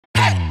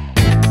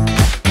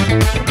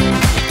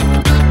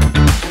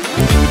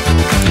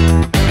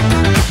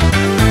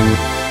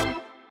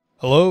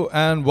Hello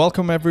and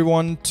welcome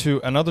everyone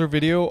to another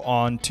video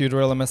on Tutor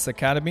LMS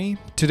Academy.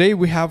 Today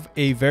we have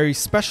a very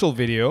special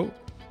video,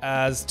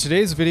 as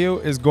today's video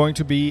is going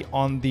to be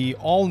on the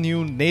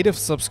all-new native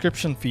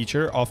subscription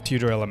feature of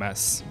Tutor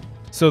LMS.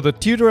 So the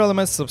Tutor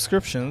LMS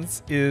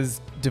subscriptions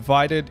is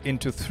divided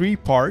into three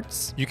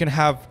parts. You can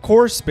have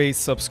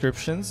course-based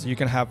subscriptions, you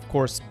can have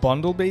course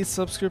bundle-based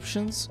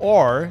subscriptions,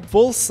 or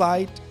full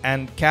site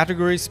and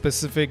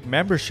category-specific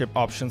membership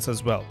options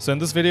as well. So in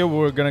this video,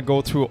 we're going to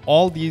go through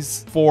all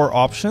these four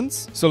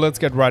options. So let's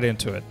get right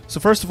into it. So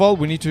first of all,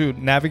 we need to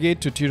navigate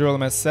to Tutor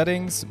LMS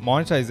settings,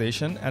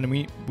 monetization, and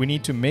we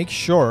need to make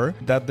sure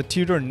that the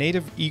Tutor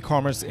native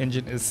e-commerce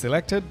engine is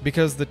selected,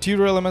 because the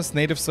Tutor LMS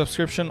native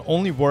subscription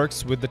only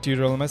works with the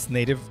Tutor LMS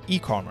native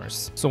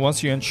e-commerce. So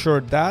once you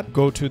ensure that,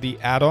 go to the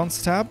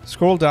add-ons tab,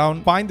 scroll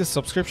down, find the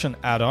subscription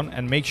add-on,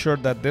 and make sure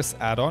that this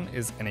add-on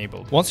is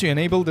enabled. Once you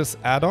enable this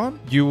add-on,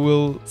 you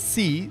will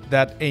see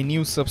that a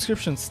new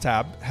subscriptions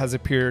tab has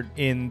appeared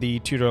in the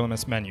Tutor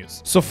LMS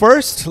menus. So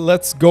first,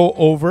 let's go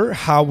over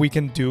how we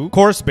can do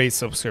course-based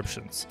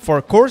subscriptions. For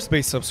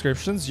course-based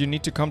subscriptions, you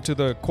need to come to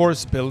the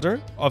course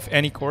builder of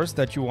any course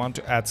that you want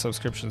to add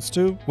subscriptions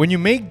to. When you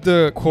make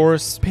the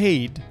course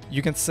paid,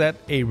 you can set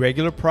a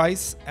regular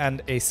price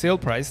and a sale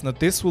price. Now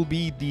this will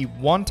be the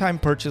one-time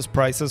purchase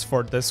prices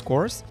for this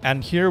course,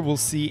 and here we'll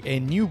see a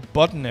new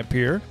button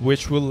appear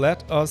which will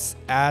let us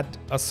add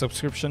a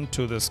subscription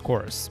to this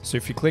course. So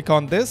if you click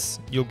on this,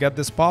 you'll get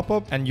this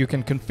pop-up and you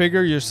can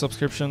configure your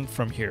subscription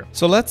from here.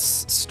 So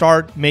let's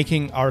start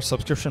making our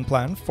subscription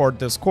plan for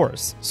this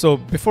course. So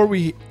before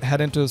we head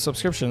into the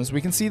subscriptions,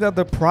 we can see that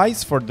the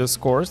price for this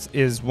course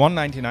is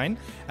 $199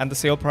 and the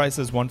sale price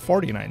is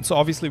 $149. So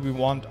obviously we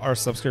want our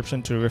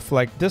subscription to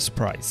reflect this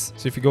price.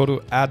 So if you go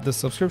to add the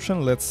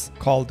subscription, let's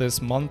call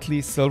this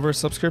monthly silver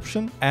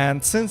subscription.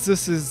 And since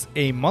this is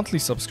a monthly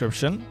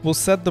subscription, we'll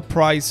set the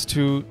price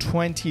to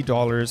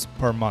 $20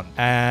 per month.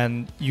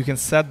 And you can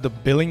set the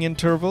billing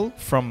interval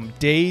from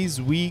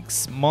days,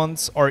 weeks,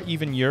 months, or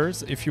even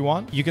years if you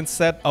want. You can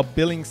set a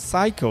billing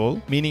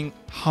cycle, meaning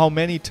how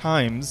many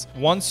times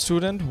one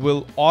student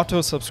will auto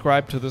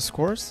subscribe to this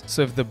course.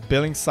 So if the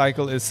billing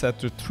cycle is set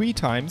to 3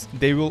 times,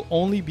 they will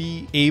only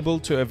be able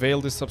to avail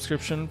this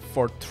subscription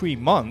for 3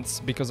 months,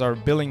 because our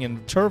billing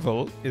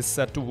interval is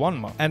set to 1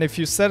 month. And if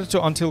you set it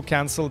to until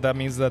cancel, that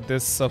means that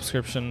this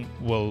subscription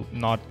will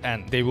not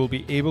end. They will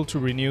be able to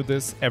renew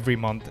this every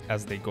month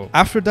as they go.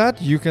 After that,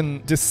 you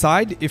can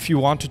decide if you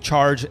want to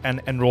charge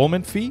an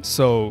enrollment fee.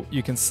 So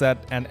you can set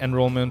an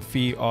enrollment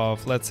fee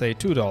of, let's say,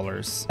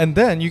 $2. And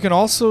then you can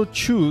also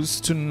choose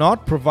to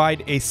not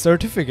provide a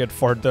certificate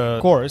for the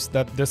course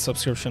that this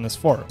subscription is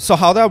for. So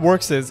how that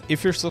works is,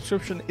 if your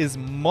subscription is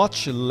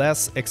much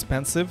less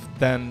expensive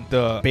than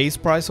the base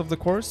price of the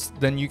course,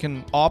 then you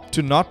can opt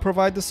to not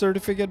provide the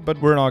certificate, but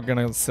we're not going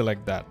to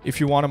select that. If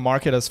you want to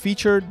mark it as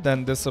featured,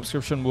 then this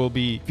subscription will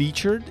be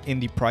featured in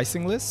the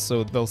pricing list,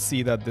 so they'll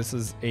see that this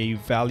is a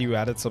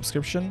value-added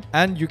subscription.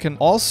 And you can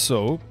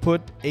also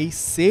put a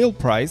sale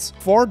price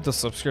for the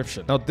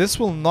subscription. Now this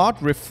will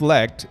not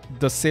reflect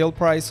the sale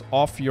price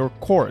of your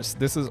course.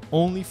 This is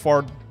only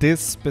for this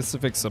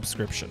specific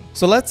subscription.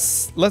 So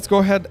let's go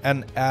ahead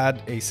and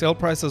add a sale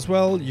price as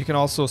well. You can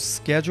also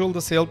schedule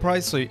the sale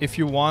price. So if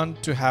you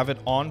want to have it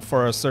on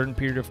for a certain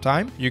period of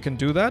time, you can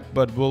do that,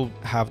 but we'll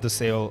have the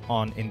sale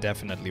on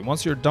indefinitely.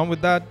 Once you're done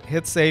with that,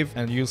 hit save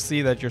and you'll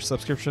see that your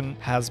subscription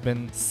has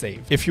been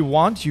saved. If you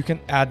want, you can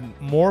add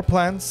more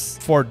plans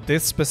for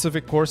this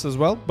specific course as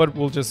well, but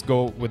we'll just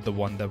go with the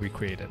one that we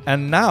created.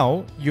 And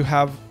now you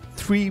have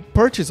 3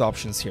 purchase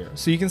options here.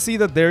 So you can see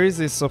that there is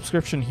a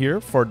subscription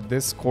here for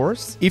this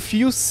course. If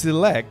you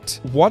select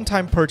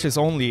one-time purchase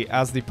only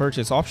as the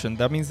purchase option,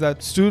 that means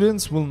that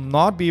students will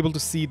not be able to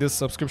see this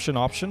subscription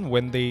option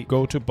when they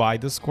go to buy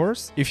this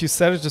course. If you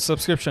set it to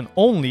subscription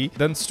only,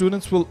 then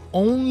students will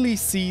only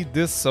see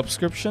this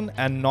subscription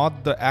and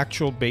not the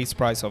actual base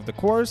price of the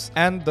course.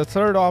 And the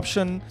third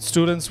option,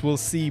 students will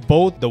see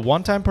both the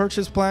one-time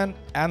purchase plan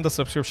and the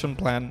subscription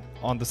plan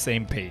on the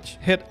same page.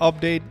 Hit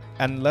update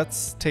and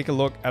let's take a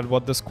look at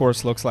what this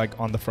course looks like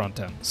on the front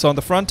end. So on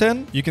the front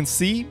end, you can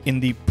see in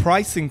the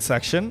pricing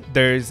section,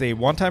 there is a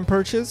one-time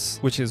purchase,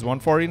 which is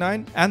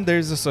 $149, and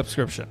there's a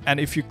subscription. And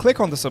if you click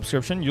on the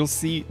subscription, you'll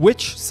see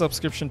which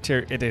subscription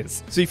tier it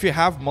is. So if you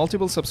have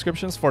multiple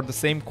subscriptions for the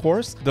same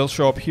course, they'll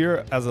show up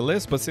here as a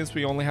list, but since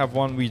we only have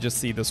one, we just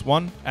see this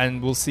one,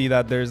 and we'll see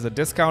that there's a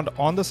discount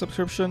on the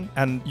subscription,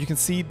 and you can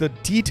see the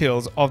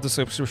details of the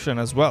subscription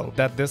as well,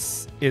 that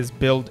this is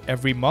billed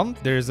every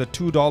month. There's a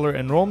 $2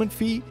 enrollment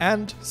fee,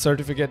 and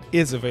certificate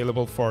is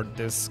available for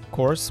this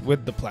course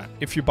with the plan.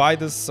 If you buy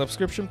this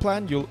subscription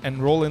plan, you'll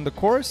enroll in the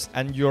course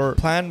and your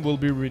plan will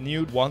be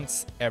renewed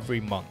once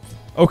every month.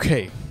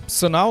 Okay,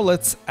 So now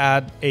let's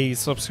add a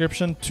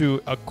subscription to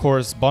a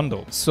course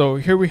bundle. So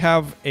here we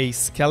have a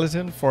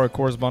skeleton for a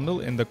course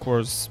bundle in the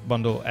course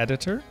bundle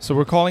editor. So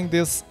we're calling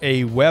this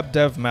a web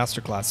dev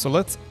masterclass. So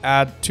let's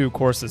add 2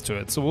 courses to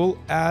it. So we'll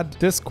add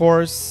this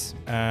course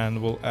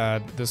and we'll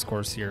add this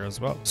course here as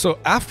well. So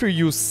after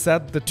you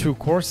set the 2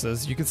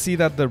 courses, you can see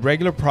that the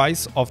regular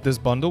price of this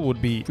bundle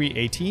would be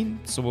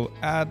 $318. So we'll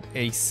add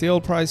a sale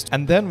price,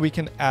 and then we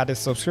can add a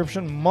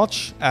subscription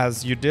much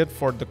as you did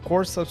for the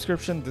course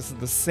subscription. This is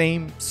the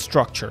same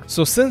structure.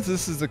 So since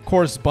this is a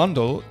course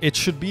bundle, it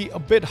should be a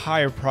bit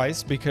higher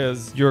price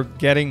because you're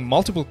getting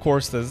multiple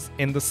courses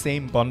in the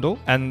same bundle,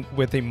 and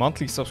with a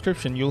monthly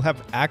subscription, you'll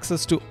have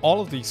access to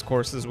all of these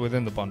courses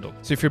within the bundle.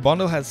 So if your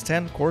bundle has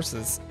 10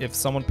 courses, if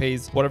someone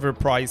pays whatever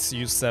price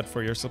you set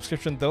for your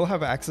subscription, they'll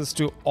have access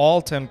to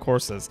all 10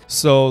 courses.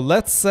 So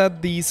let's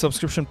set the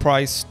subscription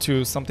price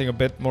to something a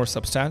bit more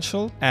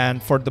substantial.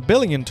 And for the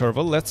billing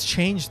interval, let's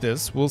change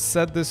this. We'll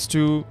set this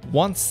to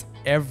once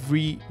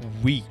every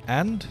week,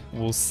 and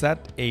we'll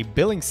set a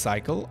billing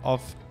cycle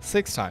of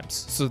 6 times.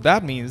 So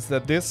that means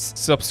that this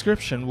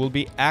subscription will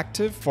be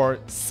active for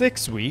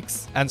 6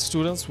 weeks, and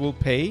students will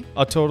pay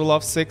a total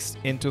of 6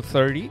 into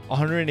 30,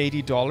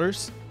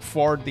 $180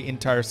 for the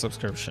entire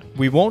subscription.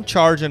 We won't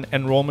charge an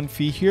enrollment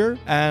fee here,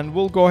 and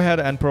we'll go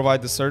ahead and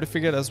provide the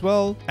certificate as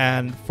well.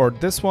 And for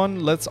this one,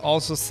 let's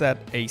also set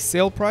a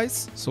sale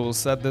price. So we'll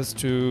set this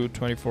to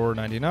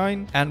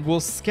 $24.99, and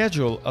we'll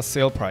schedule a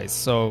sale price.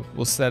 So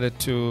we'll set it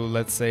to,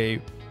 let's say,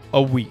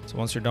 a week. So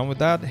once you're done with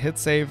that, hit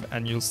save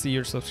and you'll see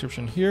your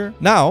subscription here.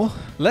 Now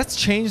let's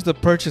change the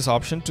purchase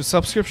option to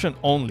subscription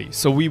only.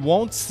 So we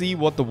won't see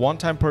what the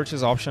one-time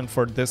purchase option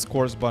for this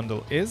course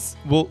bundle is.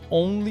 We'll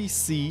only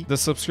see the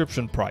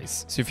subscription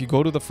price. So if you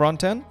go to the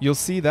front end, you'll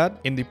see that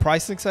in the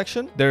pricing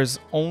section, there's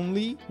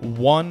only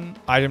one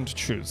item to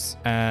choose,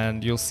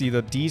 and you'll see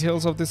the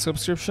details of this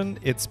subscription.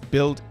 It's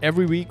billed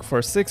every week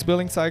for 6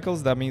 billing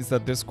cycles. That means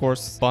that this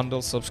course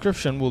bundle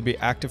subscription will be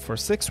active for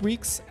 6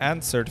 weeks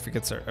and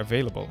certificates are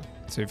available.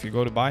 So if you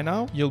go to buy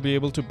now, you'll be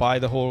able to buy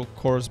the whole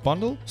course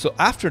bundle. So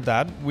after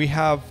that, we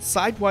have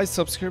site-wise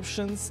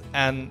subscriptions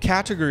and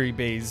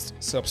category-based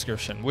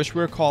subscription, which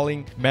we're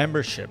calling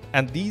membership.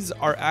 And these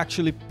are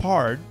actually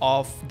part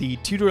of the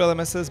Tutor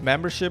LMS's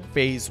membership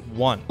phase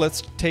 1.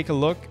 Let's take a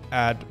look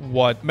at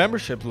what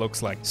membership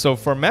looks like. So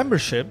for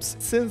memberships,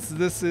 since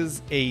this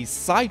is a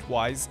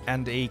site-wise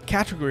and a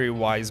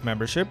category-wise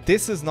membership,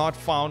 this is not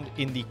found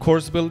in the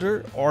course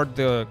builder or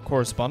the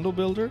course bundle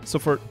builder. So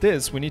for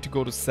this, we need to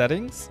go to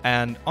settings,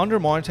 and under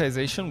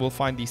monetization, we'll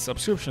find the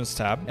subscriptions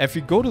tab. If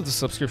you go to the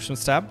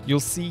subscriptions tab, you'll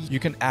see you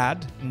can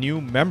add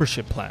new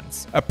membership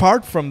plans.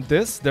 Apart from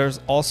this, there's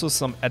also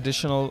some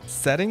additional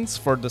settings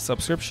for the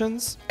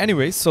subscriptions.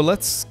 Anyway, so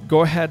let's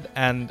go ahead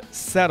and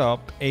set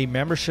up a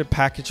membership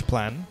package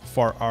plan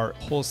for our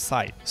whole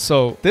site.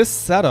 So this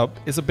setup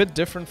is a bit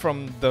different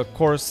from the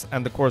course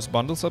and the course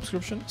bundle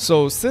subscription.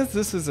 So since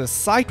this is a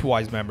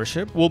site-wise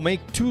membership, we'll make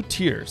 2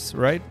 tiers,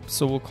 right?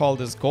 So we'll call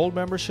this gold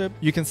membership.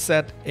 You can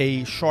set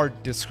a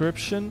short description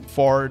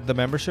for the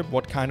membership,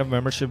 what kind of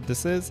membership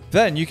this is.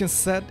 Then you can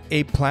set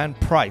a plan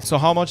price. So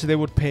how much they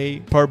would pay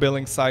per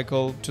billing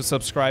cycle to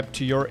subscribe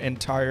to your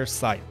entire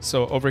site.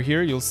 So over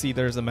here, you'll see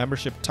there's a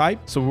membership type.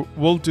 So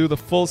we'll do the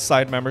full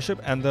site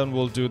membership, and then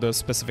we'll do the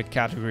specific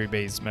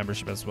category-based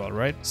membership as well,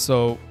 right?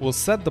 So we'll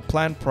set the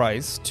plan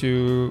price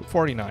to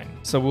 $49.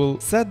 So we'll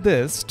set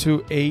this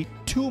to a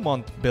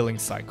 2-month billing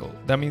cycle.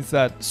 That means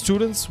that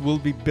students will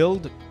be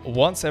billed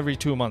once every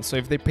 2 months. So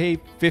if they pay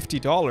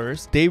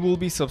 $50, they will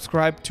be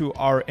subscribed to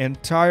our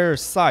entire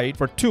site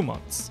for 2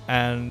 months.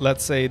 And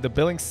let's say the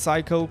billing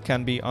cycle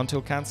can be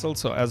until canceled.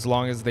 So as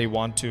long as they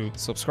want to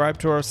subscribe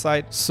to our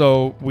site.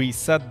 So we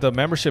set the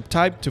membership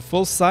type to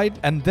full site.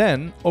 And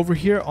then over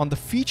here on the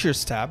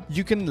features tab,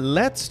 you can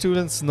let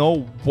students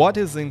know what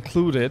is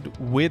included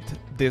with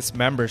this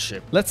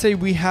membership. Let's say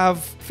we have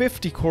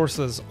 50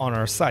 courses on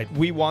our site.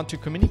 We want to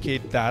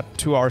communicate that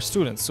to our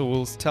students. So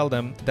we'll tell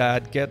them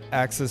that get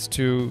access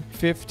to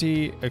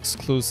 50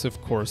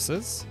 exclusive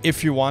courses.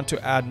 If you want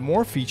to add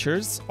more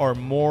features or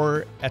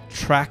more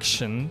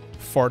attraction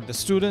for the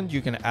student,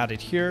 you can add it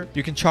here.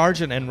 You can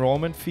charge an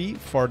enrollment fee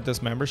for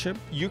this membership.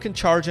 You can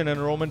charge an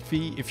enrollment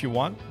fee if you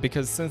want,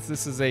 because since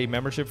this is a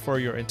membership for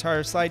your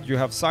entire site, you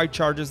have side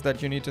charges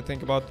that you need to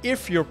think about.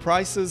 If your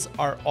prices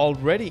are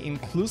already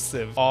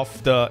inclusive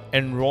of the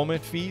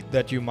enrollment fee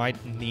that you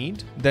might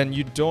need, then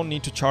you don't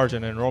need to charge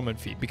an enrollment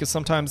fee, because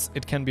sometimes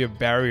it can be a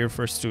barrier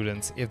for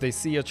students. If they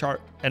see a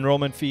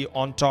enrollment fee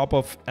on top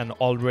of an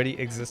already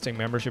existing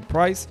membership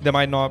price, they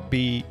might not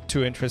be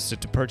too interested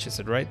to purchase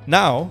it, right?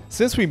 Now,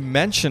 since we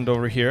mentioned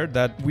over here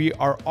that we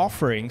are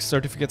offering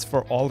certificates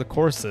for all the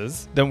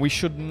courses, then we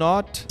should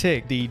not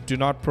tick the do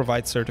not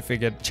provide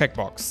certificate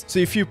checkbox. So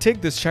if you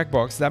tick this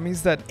checkbox, that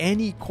means that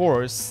any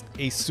course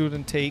a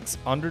student takes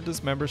under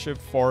this membership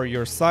for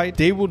your site,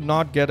 they would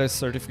not get a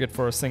certificate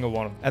for a single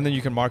one of them. And then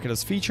you can mark it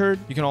as featured.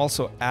 You can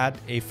also add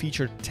a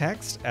featured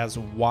text as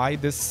why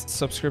this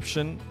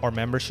subscription or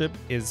membership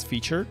is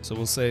featured. So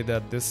we'll say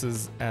that this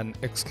is an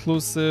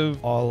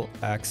exclusive all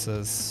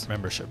access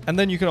membership. And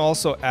then you can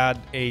also add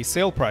a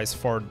sale price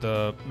for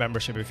the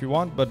membership if you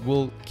want, but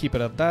we'll keep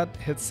it at that.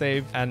 Hit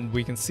save, and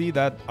we can see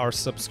that our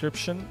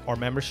subscription or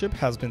membership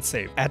has been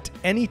saved. At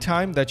any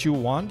time that you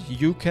want,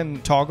 you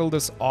can toggle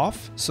this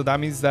off. So that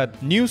means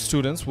that new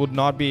students would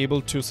not be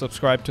able to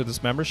subscribe to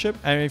this membership.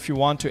 And if you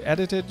want to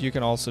edit it, you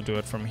can also do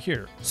it from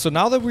here. So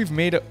now that we've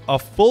made a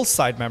full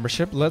site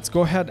membership, let's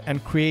go ahead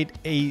and create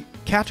a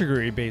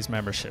category-based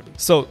membership.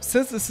 So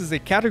since this is a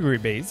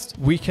category-based,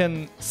 we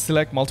can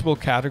select multiple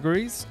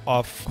categories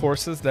of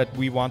courses that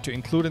we want to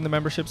include in the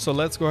membership. So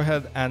let's go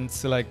ahead and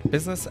select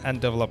business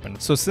and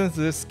development. So since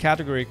this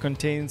category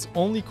contains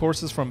only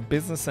courses from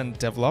business and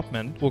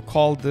development, we'll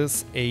call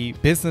this a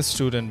business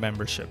student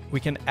membership. We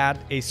can add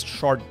a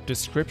short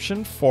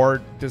description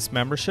for this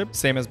membership,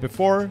 same as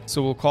before.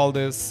 So we'll call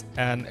this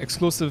an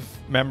exclusive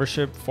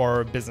membership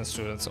for business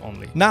students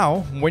only.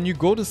 Now, when you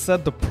go to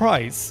set the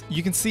price,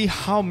 you can see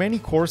how many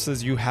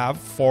courses you have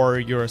for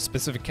your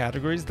specific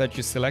categories that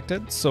you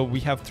selected. So we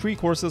have 3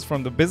 courses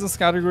from the business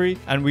category,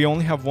 and we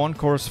only have 1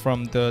 course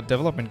from the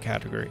development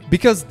category.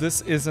 Because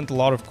this isn't a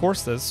lot of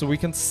courses, so we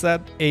can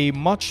set a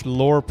much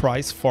lower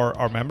price for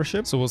our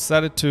membership. So we'll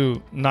set it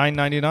to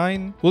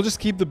 $9.99. We'll just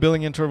keep the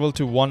billing interval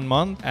to 1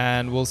 month,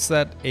 and we'll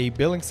set a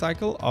billing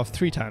cycle of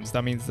 3 times.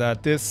 That means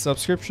that this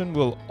subscription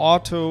will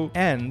auto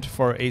end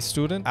for a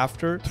student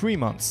after 3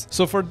 months.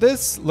 So for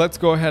this, let's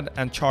go ahead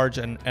and charge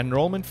an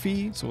enrollment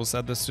fee. So we'll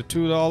set this to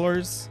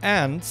 $2.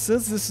 And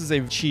since this is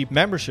a cheap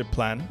membership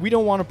plan, we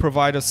don't want to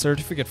provide a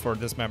certificate for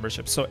this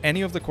membership. So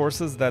any of the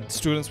courses that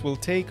students will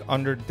take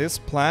under this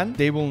plan,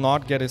 they will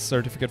not get a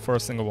certificate for a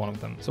single one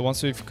of them. So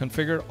once we've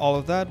configured all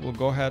of that, we'll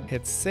go ahead,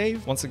 hit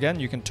save. Once again,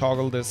 you can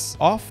toggle this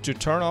off to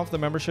turn off the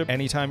membership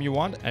anytime you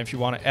want. And if you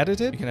want to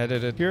edit it, you can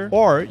edit it here,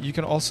 or you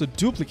can also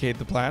duplicate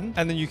the plan,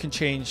 and then you can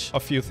change a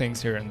few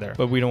things here and there,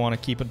 but we don't want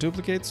to keep a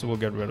duplicate, so we'll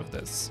get rid of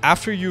this.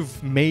 After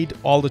you've made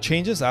all the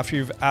changes, after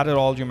you've added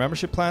all your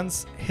membership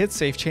plans, hit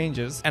save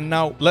changes. And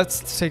now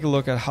let's take a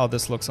look at how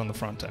this looks on the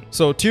front end.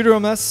 So Tutor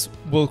LMS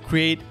will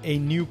create a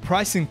new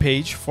pricing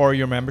page for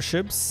your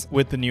memberships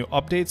with the new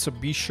updates. So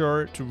be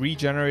sure to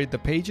regenerate the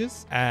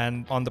pages,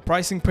 and on the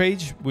pricing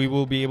page, we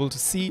will be able to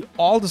see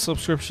all the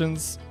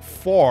subscriptions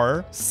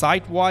for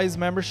site-wise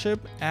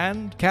membership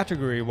and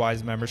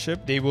category-wise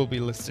membership. They will be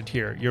listed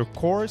here. Your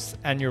course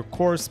and your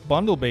course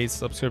bundle-based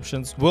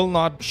subscriptions will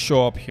not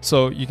show up here.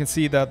 So you can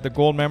see that the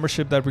gold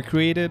membership that we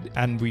created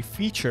and we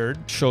featured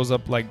shows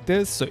up like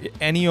this. So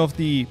any of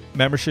the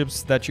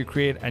memberships that you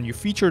create and you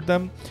featured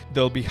them,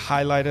 they'll be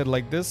highlighted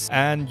like this,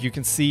 and you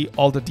can see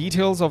all the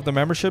details of the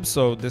membership.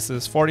 So this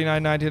is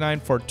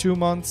 $49.99 for 2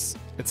 months.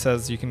 It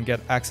says you can get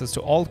access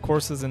to all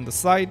courses in the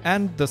site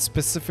and the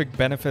specific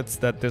benefits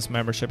that this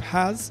membership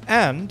has.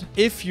 And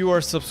if you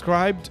are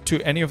subscribed to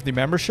any of the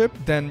membership,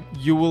 then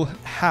you will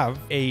have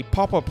a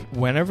pop-up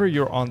whenever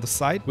you're on the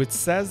site which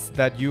says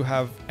that you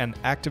have an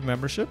active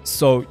membership.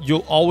 So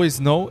you'll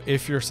always know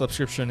if your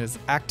subscription is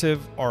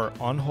active or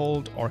on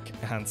hold or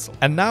cancelled.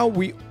 And now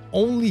we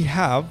only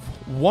have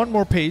one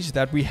more page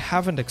that we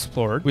haven't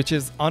explored, which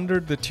is under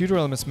the Tutor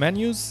LMS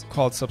menus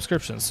called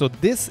subscriptions. So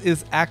this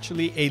is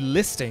actually a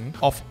listing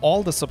of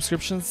all the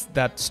subscriptions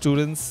that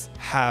students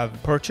have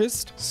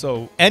purchased.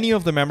 So any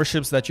of the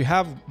memberships that you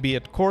have, be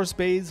it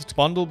course-based,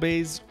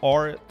 bundle-based,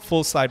 or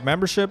full site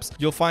memberships,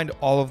 you'll find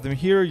all of them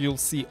here. You'll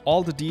see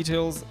all the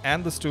details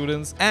and the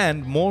students,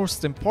 and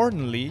most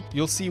importantly,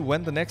 you'll see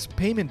when the next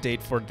payment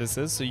date for this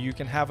is, so you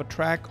can have a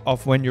track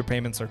of when your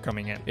payments are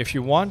coming in. If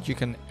you want, you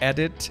can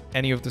edit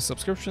any of the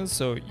subscriptions,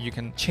 so you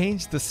can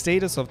change the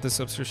status of the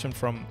subscription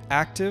from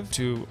active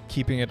to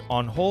keeping it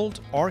on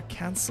hold or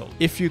cancel.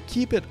 If you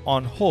keep it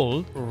on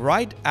hold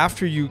right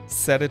after you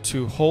set it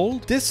to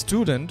hold, this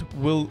student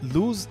will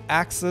lose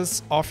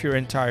access of your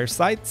entire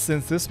site,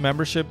 since this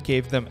membership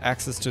gave them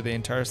access to the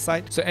entire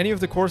site. So any of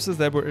the courses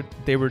that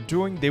they were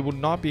doing, they would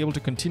not be able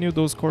to continue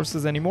those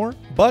courses anymore.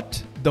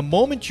 But the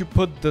moment you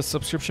put the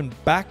subscription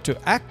back to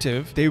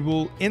active, they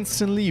will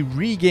instantly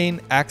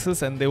regain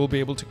access and they will be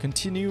able to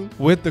continue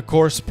with the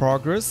course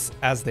progress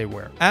as they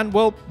were. And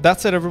well,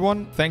 that's it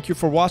everyone. Thank you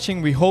for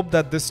watching. We hope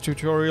that this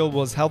tutorial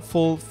was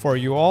helpful for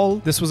you all.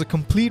 This was a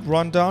complete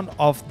rundown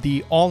of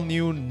the all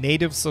new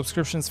native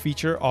subscriptions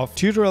feature of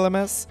Tutor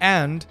LMS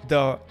and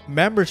the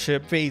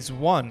membership phase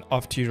 1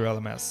 of Tutor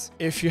LMS.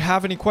 If you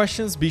have any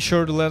questions, be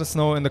sure to let us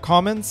know in the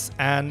comments.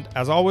 And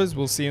as always,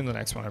 we'll see you in the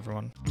next one,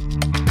 everyone.